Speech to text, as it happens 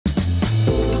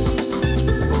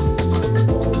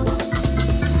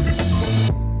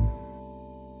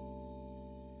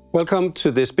Welcome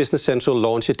to this Business Central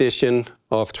launch edition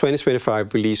of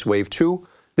 2025 Release Wave 2.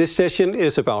 This session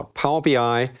is about Power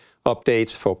BI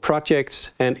updates for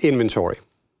projects and inventory.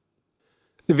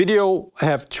 The video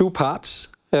have two parts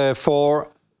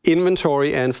for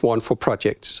inventory and one for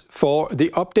projects. For the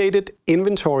updated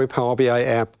inventory Power BI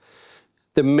app,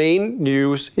 the main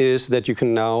news is that you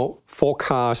can now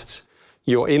forecast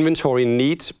your inventory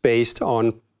needs based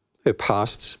on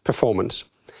past performance.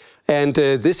 And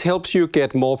this helps you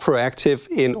get more proactive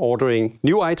in ordering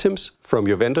new items from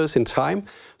your vendors in time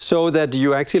so that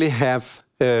you actually have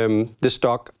the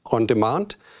stock on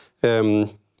demand. So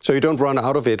you don't run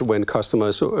out of it when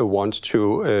customers want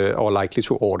to or likely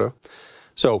to order.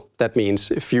 So that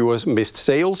means fewer missed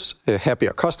sales,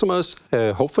 happier customers,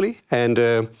 hopefully, and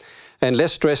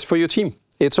less stress for your team.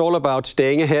 It's all about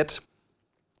staying ahead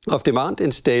of demand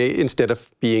instead of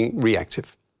being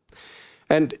reactive.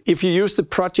 And if you use the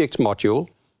project module,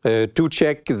 do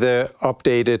check the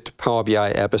updated Power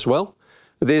BI app as well.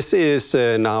 This is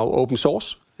now open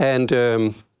source and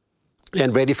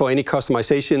ready for any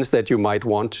customizations that you might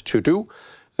want to do.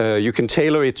 You can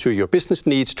tailor it to your business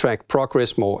needs, track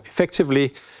progress more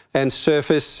effectively, and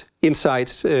surface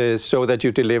insights so that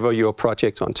you deliver your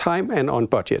projects on time and on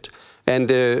budget. And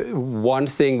one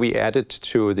thing we added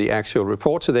to the actual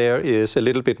report there is a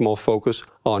little bit more focus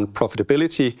on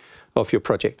profitability of your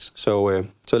projects. So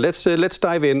let's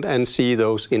dive in and see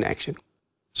those in action.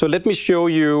 So let me show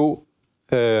you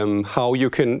how you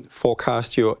can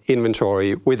forecast your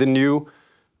inventory with a new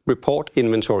report,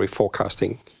 inventory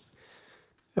forecasting.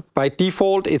 By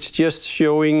default, it's just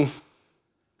showing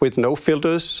with no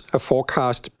filters a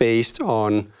forecast based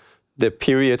on the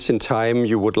periods in time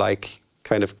you would like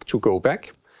kind of to go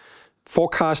back.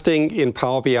 Forecasting in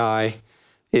Power BI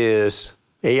is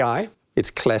AI. It's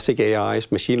classic AI,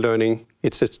 it's machine learning.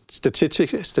 It's a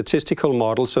statistical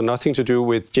model, so nothing to do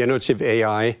with generative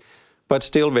AI, but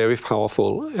still very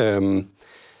powerful.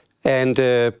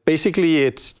 Basically,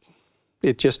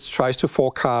 it just tries to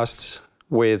forecast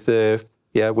with the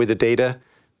data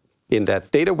in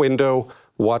that data window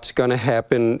what's going to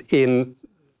happen in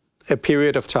a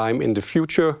period of time in the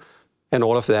future, and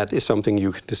all of that is something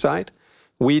you can decide.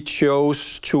 We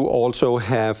chose to also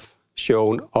have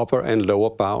shown upper and lower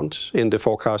bounds in the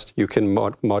forecast. You can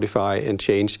modify and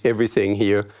change everything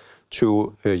here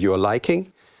to your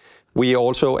liking. We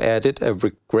also added a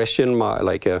regression,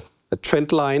 like a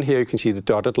trend line here. You can see the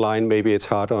dotted line. Maybe it's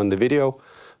harder on the video,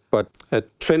 but a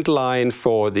trend line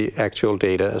for the actual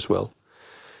data as well.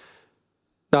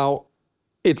 Now,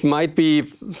 it might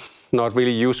be not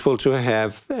really useful to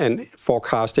have an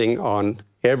forecasting on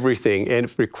everything,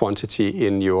 every quantity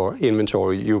in your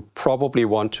inventory. You probably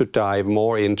want to dive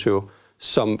more into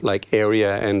some like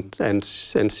area and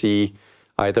see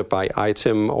either by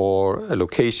item or a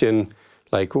location,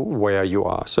 like where you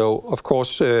are. So of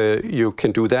course you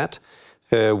can do that.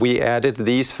 We added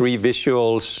these three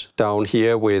visuals down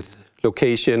here with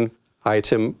location,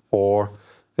 item, or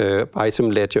item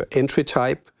ledger entry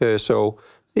type. So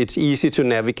it's easy to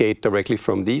navigate directly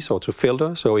from these or to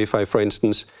filter. So if I, for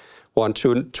instance, want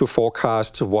to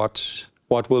forecast what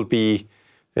will be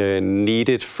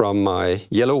needed from my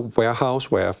yellow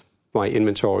warehouse where my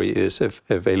inventory is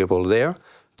available there,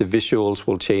 the visuals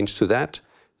will change to that.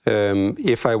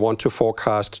 If I want to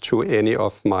forecast to any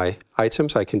of my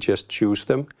items, I can just choose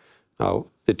them. Now,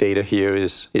 the data here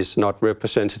is not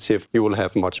representative. You will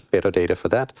have much better data for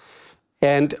that.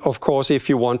 And of course, if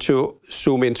you want to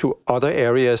zoom into other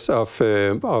areas of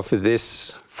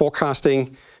this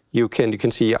forecasting, you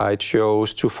can see I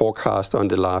chose to forecast on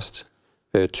the last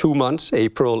 2 months,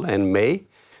 April and May,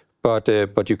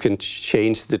 but you can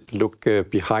change the look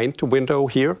behind the window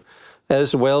here,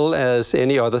 as well as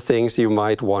any other things you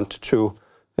might want to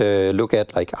look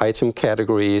at, like item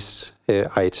categories,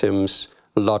 items,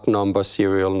 lot number,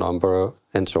 serial number,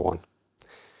 and so on.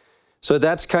 So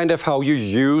that's kind of how you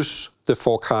use the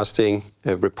forecasting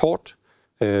report.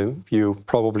 You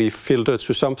probably filter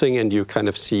to something and you kind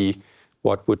of see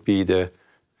what would be the,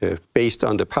 based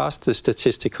on the past, the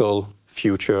statistical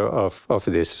future of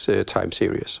this time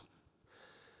series.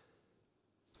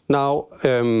 Now,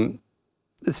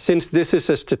 since this is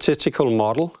a statistical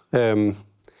model,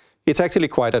 it's actually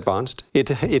quite advanced.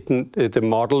 The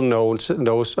model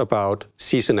knows about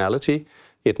seasonality.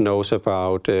 It knows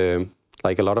about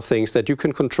like a lot of things that you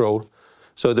can control.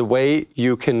 So the way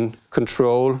you can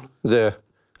control the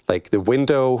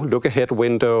window, look ahead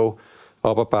window,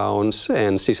 upper bounds,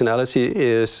 and seasonality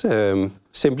is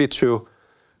simply to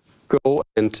go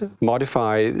and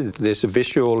modify this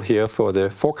visual here for the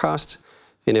forecast.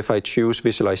 And if I choose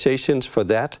visualizations for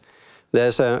that,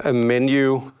 there's a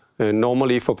menu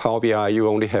Normally for Power BI, you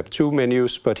only have 2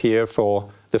 menus, but here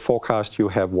for the forecast, you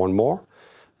have one more.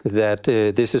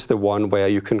 This is the one where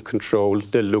you can control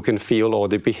the look and feel or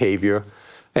the behavior.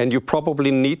 And you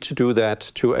probably need to do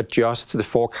that to adjust the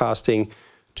forecasting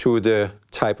to the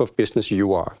type of business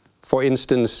you are. For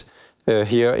instance,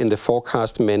 here in the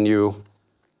forecast menu,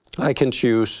 I can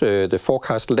choose the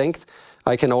forecast length.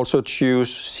 I can also choose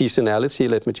seasonality.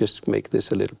 Let me just make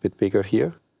this a little bit bigger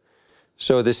here.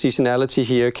 So the seasonality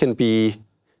here can be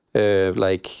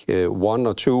like 1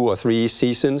 or 2 or 3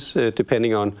 seasons,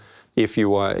 depending on if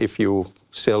you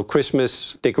sell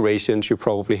Christmas decorations, you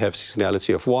probably have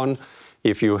seasonality of 1.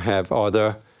 If you have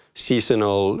other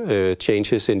seasonal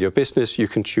changes in your business, you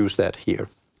can choose that here.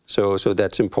 So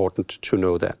that's important to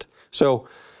know that. So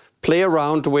play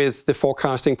around with the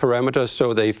forecasting parameters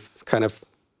so they kind of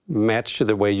match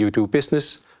the way you do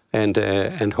business,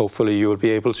 and hopefully you will be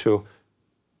able to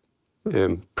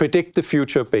predict the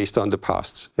future based on the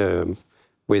past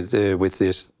with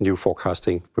this new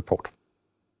forecasting report.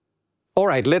 All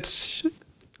right, let's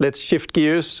shift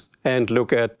gears and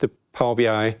look at the Power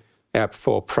BI app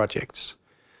for projects.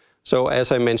 So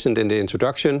as I mentioned in the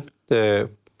introduction, the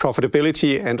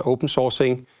profitability and open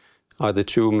sourcing are the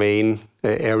 2 main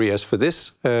areas for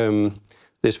this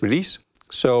release.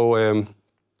 So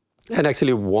and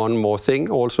actually one more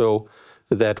thing also,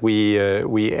 that we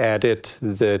added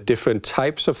the different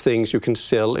types of things you can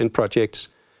sell in projects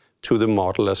to the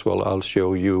model as well. I'll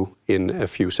show you in a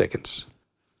few seconds.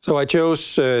 So I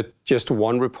chose just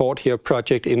one report here,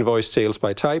 project invoice sales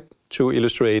by type, to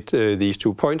illustrate these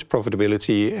 2 points,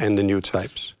 profitability and the new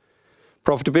types.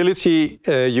 Profitability,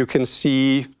 you can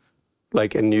see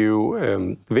like a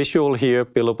new visual here,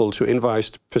 billable to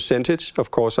invoiced percentage. Of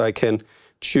course, I can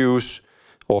choose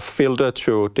or filter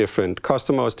to different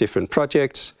customers, different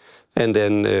projects, and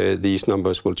then these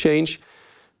numbers will change.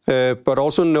 But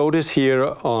also notice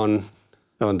here on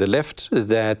the left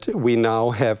that we now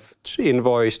have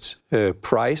invoiced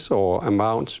price or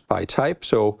amounts by type.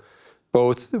 So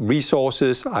both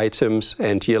resources, items,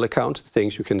 and GL accounts,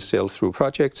 things you can sell through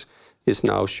projects, is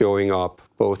now showing up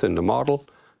both in the model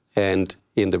and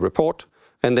in the report.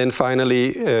 And then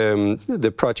finally,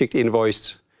 the project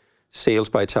invoiced sales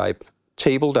by type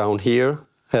table down here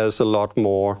has a lot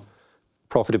more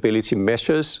profitability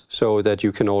measures, so that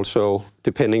you can also,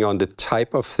 depending on the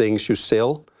type of things you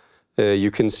sell,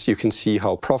 you can see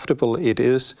how profitable it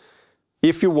is.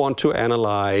 If you want to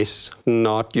analyze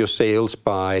not your sales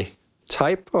by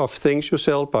type of things you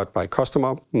sell, but by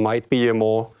customer, might be a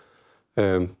more,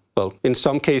 well, in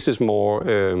some cases more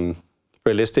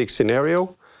realistic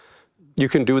scenario. You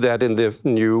can do that in the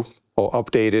new or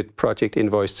updated project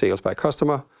invoice sales by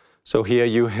customer. So here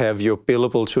you have your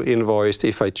billable to invoiced.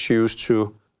 If I choose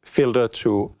to filter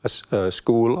to a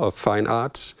school of fine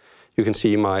arts, you can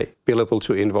see my billable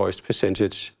to invoiced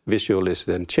percentage visual is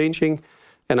then changing.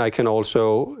 And I can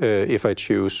also, if I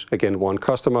choose, again, one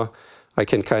customer, I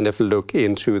can kind of look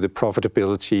into the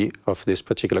profitability of this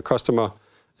particular customer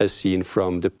as seen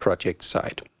from the project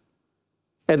side.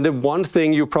 And the one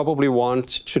thing you probably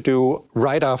want to do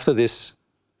right after this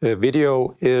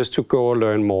video is to go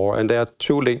learn more. And there are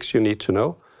 2 links you need to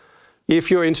know.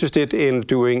 If you're interested in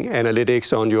doing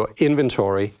analytics on your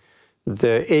inventory,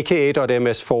 the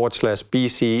aka.ms/BC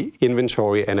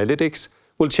inventory analytics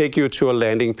will take you to a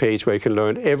landing page where you can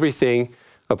learn everything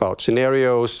about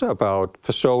scenarios, about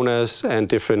personas, and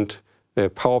different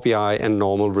Power BI and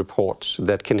normal reports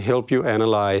that can help you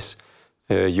analyze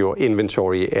your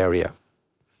inventory area.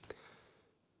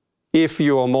 If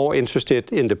you are more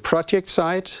interested in the project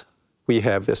side, we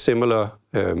have a similar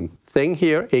thing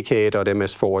here,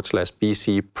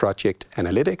 aka.ms/BC project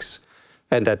analytics.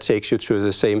 And that takes you to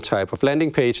the same type of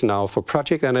landing page now for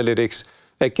project analytics,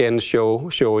 again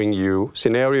showing you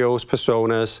scenarios,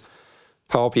 personas,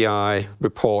 Power BI,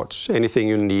 reports, anything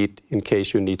you need in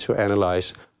case you need to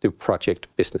analyze the project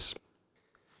business.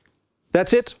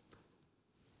 That's it.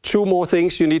 2 more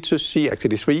things you need to see,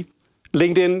 actually 3.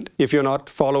 LinkedIn, if you're not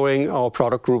following our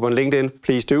product group on LinkedIn,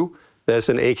 please do. There's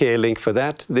an AKA link for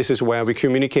that. This is where we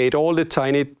communicate all the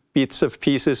tiny bits of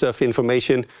pieces of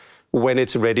information when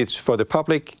it's ready for the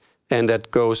public, and that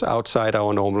goes outside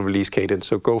our normal release cadence.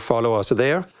 So go follow us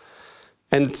there.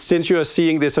 And since you are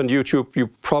seeing this on YouTube, you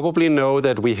probably know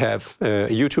that we have a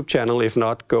YouTube channel. If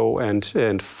not, go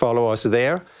and follow us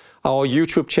there. Our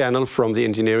YouTube channel from the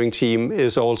engineering team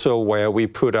is also where we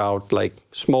put out like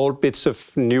small bits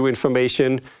of new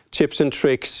information, tips and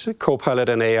tricks, Copilot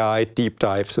and AI, deep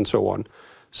dives, and so on.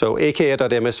 So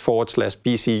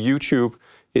aka.ms/BC YouTube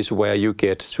is where you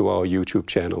get to our YouTube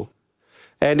channel.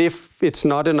 And if it's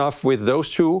not enough with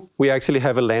those two, we actually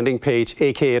have a landing page,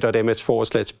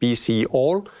 aka.ms/BC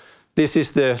all. This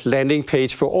is the landing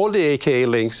page for all the AKA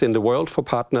links in the world for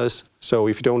partners. So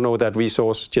if you don't know that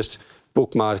resource, just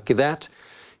bookmark that.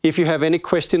 If you have any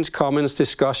questions, comments,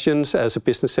 discussions as a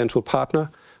Business Central partner,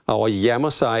 our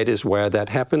Yammer site is where that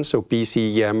happens. So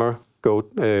BC Yammer,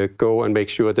 go and make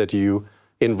sure that you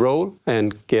enroll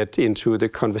and get into the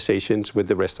conversations with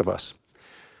the rest of us.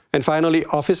 And finally,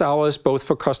 office hours, both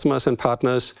for customers and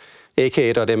partners,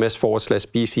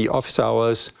 aka.ms/BC office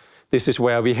hours. This is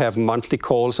where we have monthly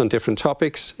calls on different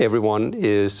topics. Everyone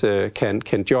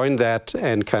can join that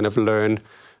and kind of learn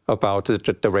about the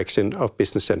direction of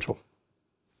Business Central.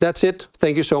 That's it.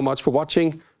 Thank you so much for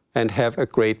watching, and have a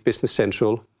great Business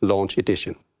Central launch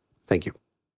edition. Thank you.